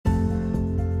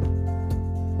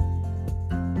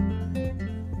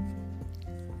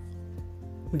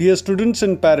Dear students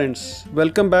and parents,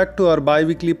 welcome back to our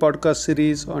bi-weekly podcast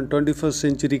series on 21st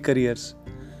century careers.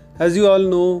 As you all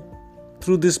know,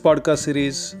 through this podcast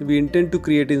series, we intend to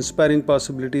create inspiring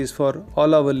possibilities for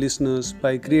all our listeners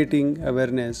by creating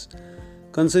awareness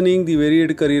concerning the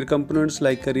varied career components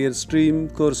like career stream,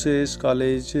 courses,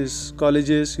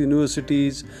 colleges,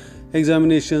 universities,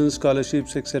 examinations,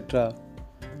 scholarships, etc.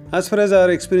 As far as our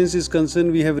experience is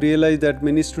concerned, we have realized that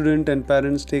many students and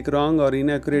parents take wrong or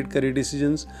inaccurate career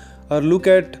decisions or look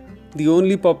at the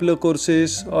only popular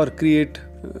courses or create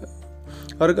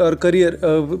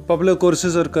popular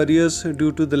courses or careers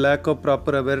due to the lack of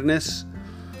proper awareness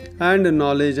and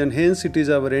knowledge, and hence it is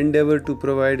our endeavor to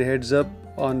provide heads up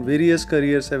on various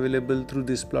careers available through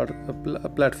this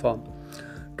platform.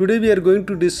 Today we are going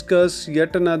to discuss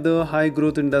yet another high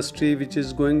growth industry which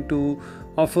is going to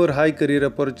offer high career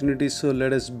opportunities, so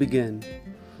let us begin.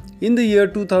 In the year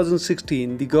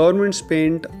 2016, the government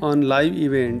spent on live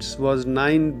events was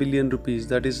 9 billion rupees,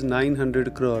 that is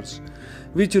 900 crores,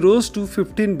 which rose to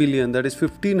 15 billion, that is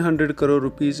 1500 crore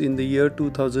rupees in the year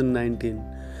 2019.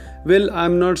 Well,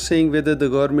 I'm not saying whether the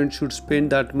government should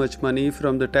spend that much money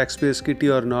from the taxpayers' kitty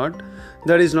or not.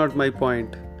 That is not my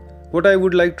point. What I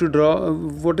would like to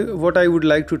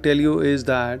tell you is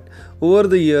that over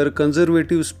the year,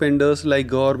 conservative spenders like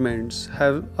governments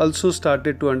have also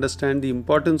started to understand the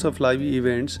importance of live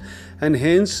events, and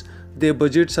hence their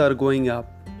budgets are going up.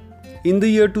 In the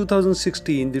year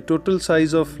 2016, the total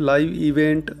size of live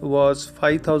event was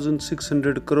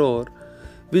 5,600 crore,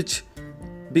 which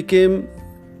became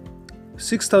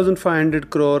 6,500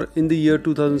 crore in the year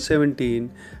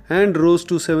 2017 and rose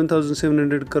to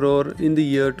 7,700 crore in the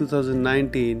year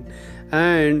 2019,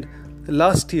 and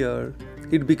last year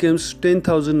it became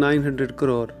 10,900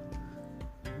 crore.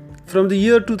 From the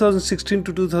year 2016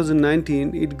 to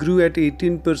 2019, it grew at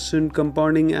 18%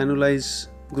 compounding annualized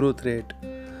growth rate.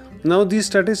 Now these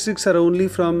statistics are only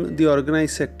from the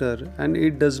organized sector and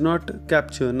it does not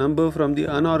capture number from the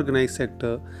unorganized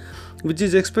sector, which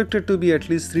is expected to be at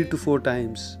least 3 to 4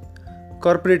 times.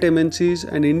 Corporate MNCs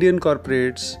and Indian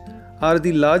corporates are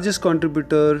the largest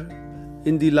contributor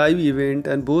in the live event,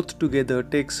 and both together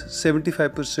takes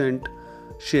 75%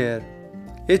 share.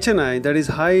 HNI, that is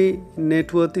high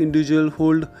net worth individual,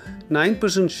 hold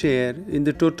 9% share in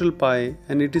the total pie,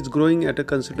 and it is growing at a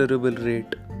considerable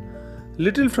rate.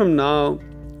 Little from now,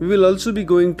 we will also be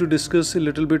going to discuss a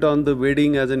little bit on the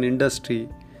wedding as an industry.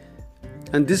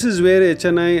 And this is where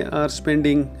HNI are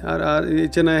spending,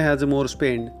 HNI has a more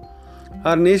spend.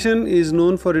 Our nation is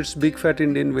known for its big fat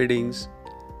Indian weddings,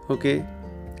 okay,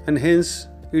 and hence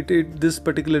this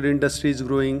particular industry is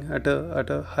growing at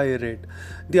a higher rate.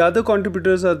 The other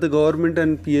contributors are the government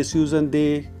and PSUs, and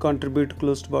they contribute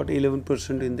close to about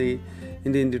 11%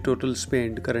 in the total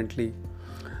spend currently.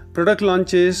 Product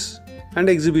launches and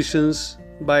exhibitions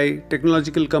by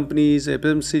technological companies,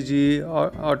 FMCG,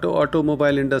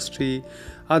 automobile industry,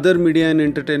 other media and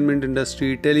entertainment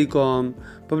industry, telecom,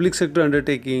 public sector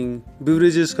undertaking,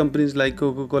 beverages companies like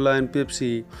Coca-Cola and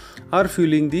Pepsi are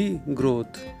fueling the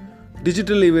growth.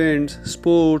 Digital events,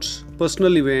 sports,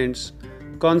 personal events,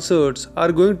 concerts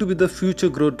are going to be the future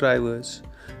growth drivers.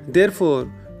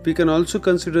 Therefore, we can also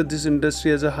consider this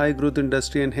industry as a high growth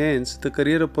industry, and hence the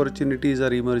career opportunities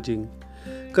are emerging.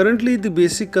 Currently, the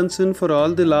basic concern for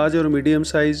all the large or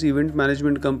medium-sized event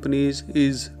management companies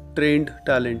is trained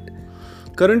talent.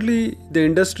 Currently, the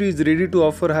industry is ready to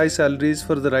offer high salaries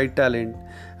for the right talent,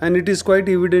 and it is quite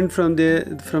evident from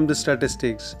the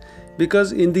statistics,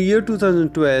 because in the year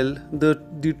 2012,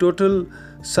 the total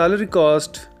salary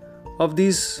cost of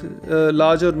these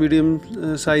large or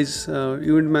medium-sized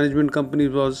event management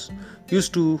companies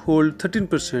used to hold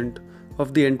 13%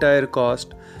 of the entire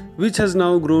cost, which has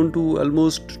now grown to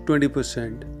almost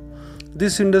 20%.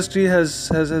 This industry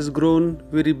has grown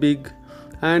very big,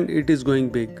 and it is going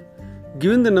big.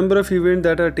 Given the number of events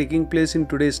that are taking place in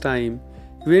today's time,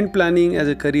 event planning as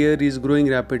a career is growing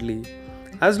rapidly.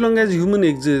 As long as humans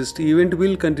exist, event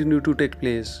will continue to take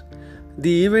place.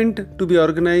 The event to be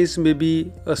organized may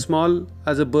be as small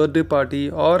as a birthday party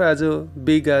or as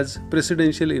big as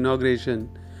presidential inauguration.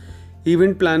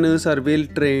 Event planners are well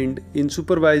trained in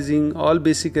supervising all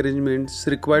basic arrangements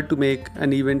required to make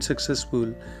an event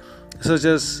successful, such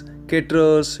as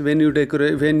caterers,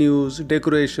 venues,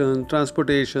 decoration,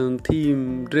 transportation,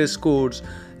 theme, dress codes,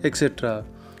 etc.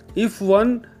 If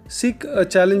one seeks a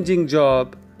challenging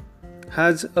job,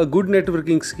 has a good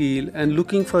networking skill, and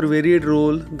looking for varied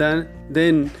role,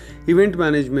 then event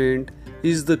management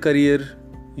is the career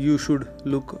you should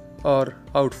look or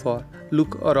opt for.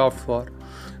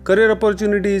 Career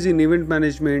opportunities in event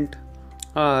management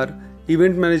are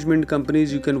event management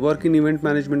companies. You can work in event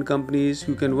management companies,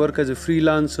 you can work as a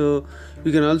freelancer,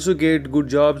 you can also get good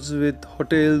jobs with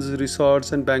hotels,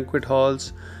 resorts and banquet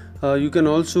halls. You can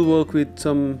also work with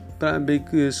some big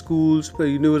schools,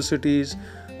 universities,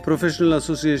 professional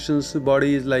associations,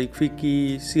 bodies like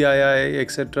FICCI, CII,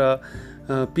 etc.,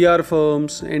 PR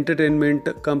firms, entertainment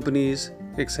companies,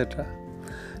 etc.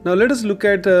 Now let us look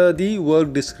at the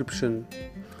work description.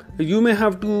 You may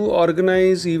have to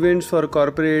organize events for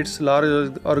corporates,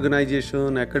 large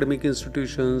organization, academic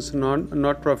institutions,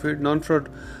 non-profit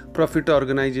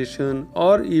organization,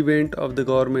 or event of the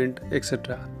government,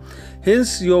 etc.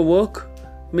 Hence, your work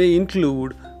may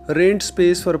include rent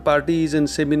space for parties and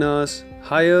seminars,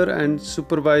 hire and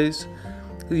supervise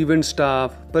event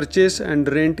staff, purchase and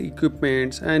rent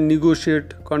equipments, and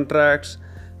negotiate contracts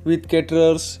with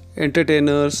caterers,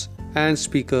 entertainers, and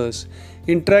speakers.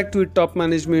 Interact with top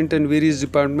management and various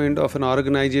departments of an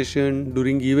organization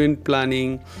during event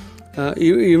planning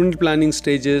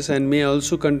stages, and may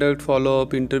also conduct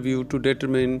follow-up interview to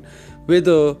determine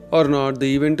whether or not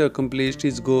the event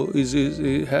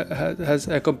has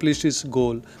accomplished its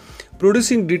goal.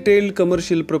 Producing detailed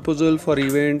commercial proposal for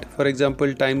event, for example,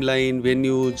 timeline,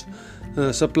 venues,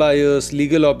 suppliers,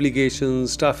 legal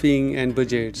obligations, staffing, and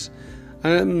budgets.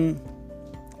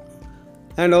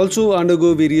 And also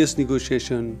undergo various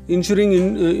negotiation,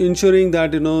 ensuring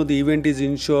that the event is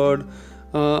insured,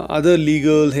 other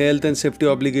legal, health and safety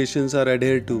obligations are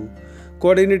adhered to.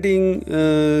 Coordinating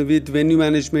with venue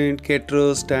management,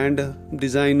 caterers, stand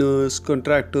designers,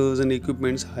 contractors and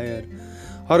equipments hire.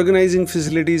 Organizing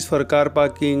facilities for car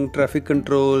parking, traffic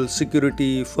control,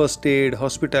 security, first aid,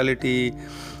 hospitality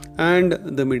and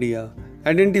the media.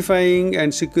 Identifying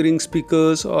and securing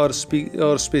speakers or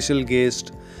special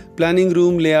guests. Planning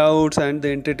room layouts and the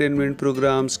entertainment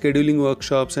programs, scheduling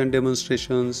workshops and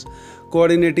demonstrations,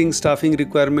 coordinating staffing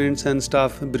requirements and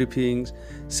staff briefings,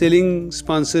 selling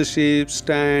sponsorships,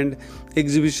 stand,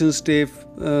 exhibition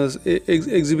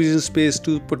space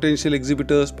to potential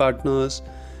exhibitors, partners,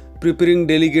 preparing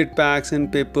delegate packs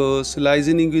and papers,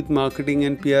 liaising with marketing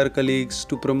and PR colleagues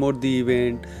to promote the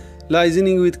event,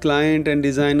 liaising with client and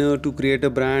designer to create a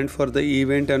brand for the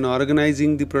event, and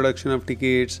organizing the production of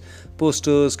tickets,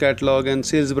 posters, catalog and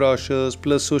sales brochures,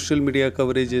 plus social media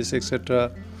coverages,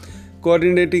 etc.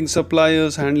 Coordinating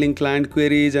suppliers, handling client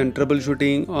queries and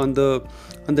troubleshooting on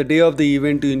the day of the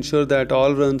event to ensure that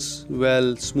all runs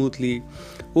well, smoothly.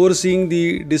 Overseeing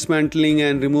the dismantling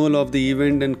and removal of the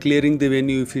event and clearing the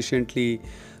venue efficiently.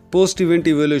 Post-event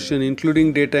evaluation,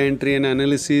 including data entry and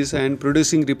analysis, and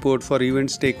producing report for event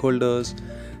stakeholders.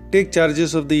 Take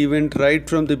charges of the event right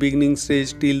from the beginning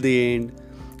stage till the end.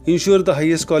 Ensure the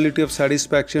highest quality of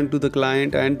satisfaction to the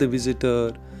client and the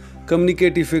visitor.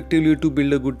 Communicate effectively to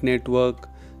build a good network.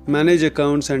 Manage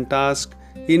accounts and tasks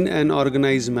in an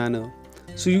organized manner.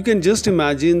 So you can just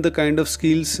imagine the kind of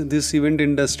skills this event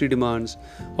industry demands.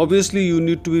 Obviously, you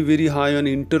need to be very high on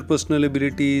interpersonal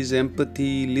abilities,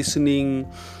 empathy, listening,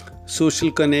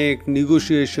 social connect,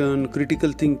 negotiation,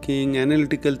 critical thinking,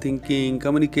 analytical thinking,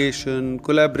 communication,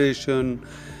 collaboration,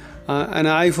 an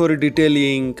eye for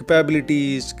detailing,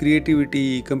 capabilities,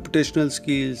 creativity, computational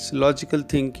skills, logical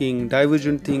thinking,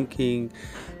 divergent thinking,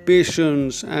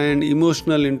 patience and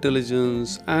emotional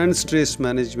intelligence, and stress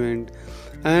management,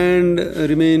 and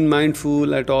remain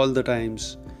mindful at all the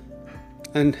times.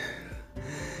 And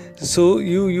so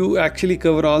you actually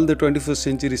cover all the 21st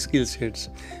century skill sets.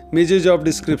 Major job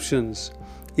descriptions.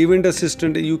 Event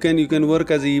assistant, you can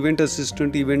work as an event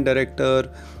assistant, event director,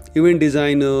 event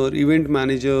designer, event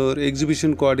manager,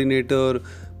 exhibition coordinator,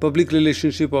 public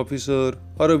relationship officer,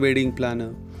 or a wedding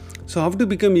planner. So how to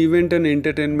become event and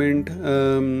entertainment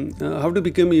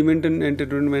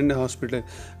hospital?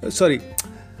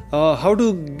 How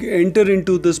to enter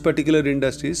into this particular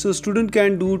industry. So student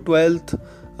can do 12th,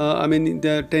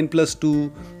 the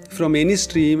 10+2 from any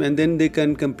stream, and then they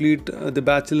can complete the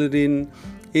bachelor in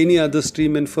any other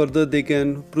stream, and further they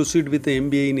can proceed with the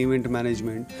MBA in event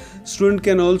management. Student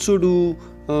can also do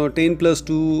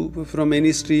 10+2 from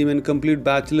any stream and complete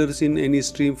bachelor's in any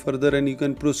stream further, and you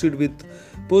can proceed with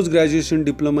post-graduation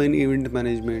diploma in event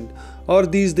management. Or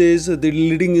these days the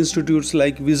leading institutes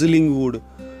like Whistling Wood,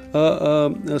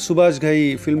 Subhash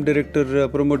Ghai film director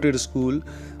promoted school,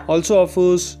 also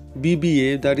offers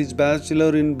BBA, that is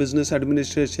Bachelor in Business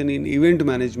Administration in Event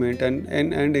Management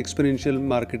and Experiential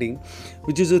Marketing,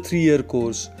 which is a 3-year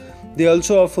course. They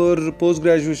also offer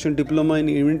post-graduation diploma in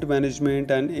Event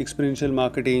Management and Experiential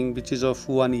Marketing, which is of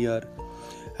 1 year.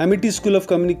 Amity School of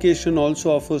Communication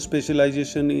also offers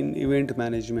specialization in event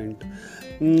management.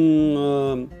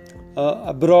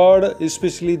 Abroad,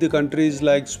 especially the countries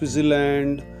like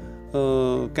Switzerland,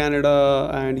 Canada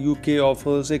and UK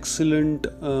offers excellent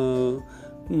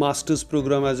master's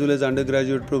program as well as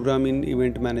undergraduate program in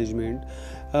event management.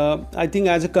 I think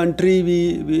as a country,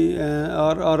 we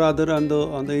or rather on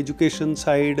the education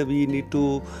side, we need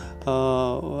to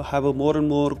have a more and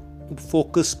more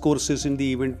focused courses in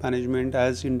the event management,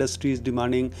 as industry is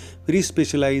demanding very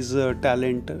specialized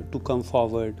talent to come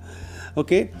forward.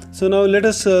 Okay, so now let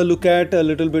us look at a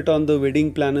little bit on the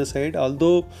wedding planner side.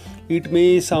 Although it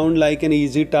may sound like an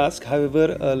easy task,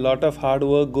 however, a lot of hard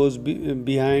work goes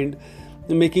behind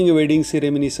making a wedding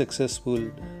ceremony successful.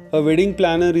 A wedding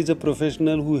planner is a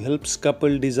professional who helps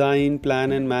couple design,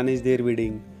 plan and manage their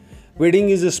wedding. Wedding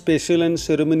is a special and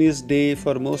ceremonious day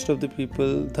for most of the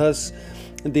people, thus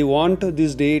they want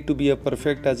this day to be a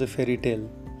perfect as a fairy tale.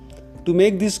 To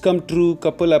make this come true,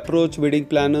 couple approach wedding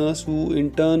planners who in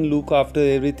turn look after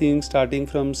everything, starting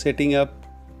from setting up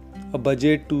a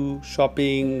budget to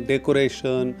shopping,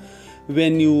 decoration,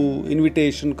 venue,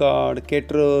 invitation card,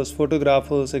 caterers,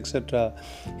 photographers, etc.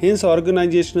 Hence,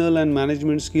 organizational and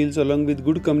management skills along with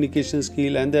good communication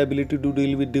skill and the ability to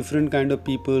deal with different kind of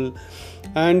people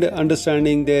and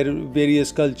understanding their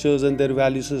various cultures and their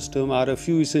value system are a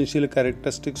few essential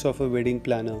characteristics of a wedding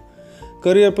planner.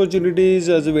 Career opportunities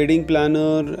as a wedding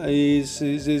planner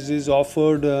is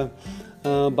offered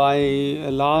by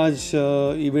large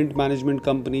event management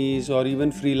companies or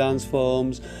even freelance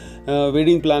firms,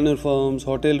 wedding planner firms,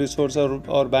 hotel resorts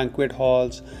or banquet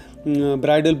halls,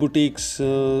 bridal boutiques,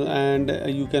 and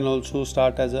you can also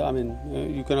start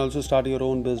you can also start your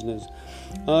own business.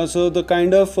 So the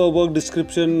kind of work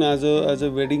description as a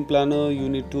wedding planner you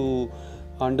need to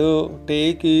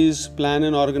undertake is plan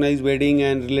and organize wedding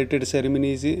and related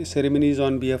ceremonies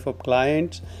on behalf of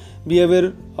clients. Be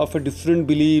aware of a different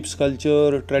beliefs,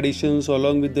 culture, traditions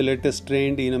along with the latest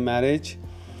trend in a marriage.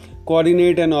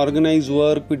 Coordinate and organize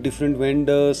work with different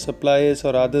vendors, suppliers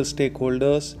or other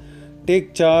stakeholders.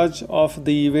 Take charge of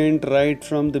the event right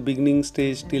from the beginning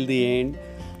stage till the end.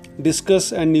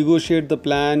 Discuss and negotiate the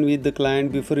plan with the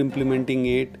client before implementing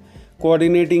it.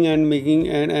 Coordinating and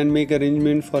make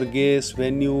arrangement for guests,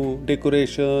 venue,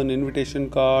 decoration, invitation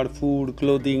card, food,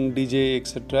 clothing, DJ,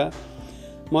 etc.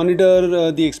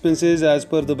 Monitor the expenses as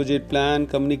per the budget plan.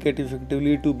 Communicate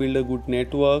effectively to build a good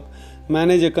network.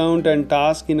 Manage account and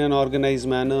task in an organized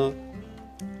manner.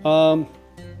 So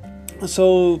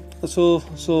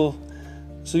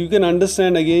you can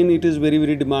understand again it is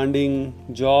very demanding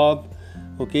job.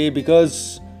 Okay,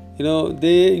 because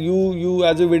you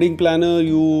as a wedding planner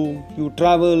you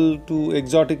travel to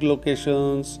exotic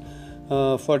locations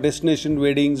for destination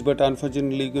weddings, but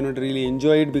unfortunately you cannot really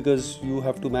enjoy it because you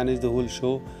have to manage the whole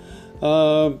show.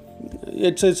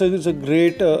 It's a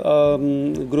great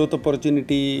growth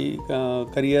opportunity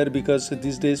career, because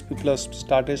these days people have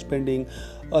started spending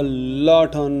a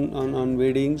lot on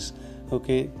weddings.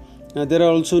 Okay, there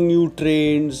are also new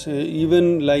trends,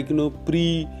 even like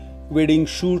pre-wedding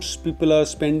shoots people are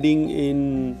spending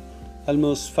in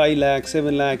almost 5 lakhs,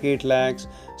 7 lakh, 8 lakhs.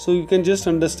 So you can just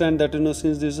understand that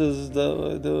since this is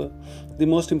the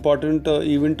most important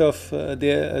event of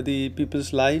the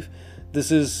people's life,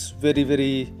 this is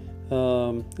very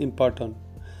important.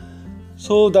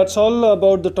 So that's all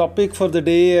about the topic for the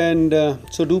day, and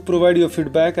so do provide your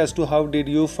feedback as to how did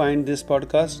you find this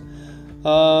podcast.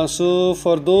 So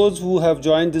for those who have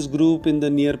joined this group in the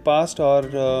near past, or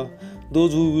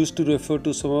those who used to refer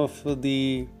to some of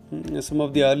the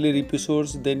earlier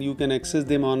episodes, then you can access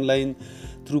them online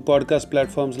through podcast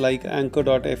platforms like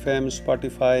Anchor.fm,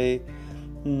 Spotify,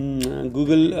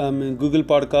 Google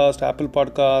Podcast, Apple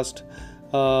Podcast,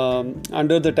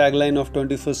 under the tagline of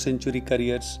 21st Century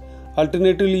Careers.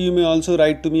 Alternatively, you may also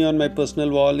write to me on my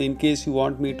personal wall in case you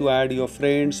want me to add your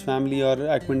friends, family or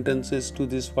acquaintances to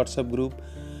this WhatsApp group.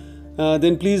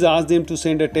 Then please ask them to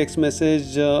send a text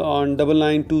message on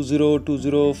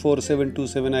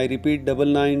 9920204727. I repeat,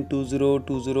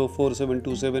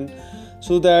 9920204727,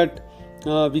 so that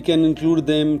we can include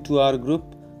them to our group.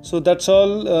 So that's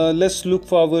all. Let's look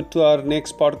forward to our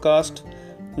next podcast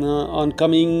on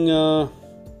coming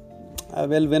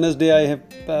Wednesday. I have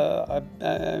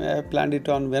planned it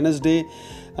on Wednesday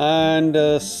and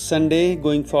Sunday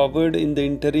going forward. In the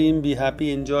interim, be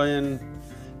happy, enjoy and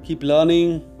keep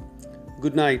learning.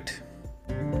 Good night.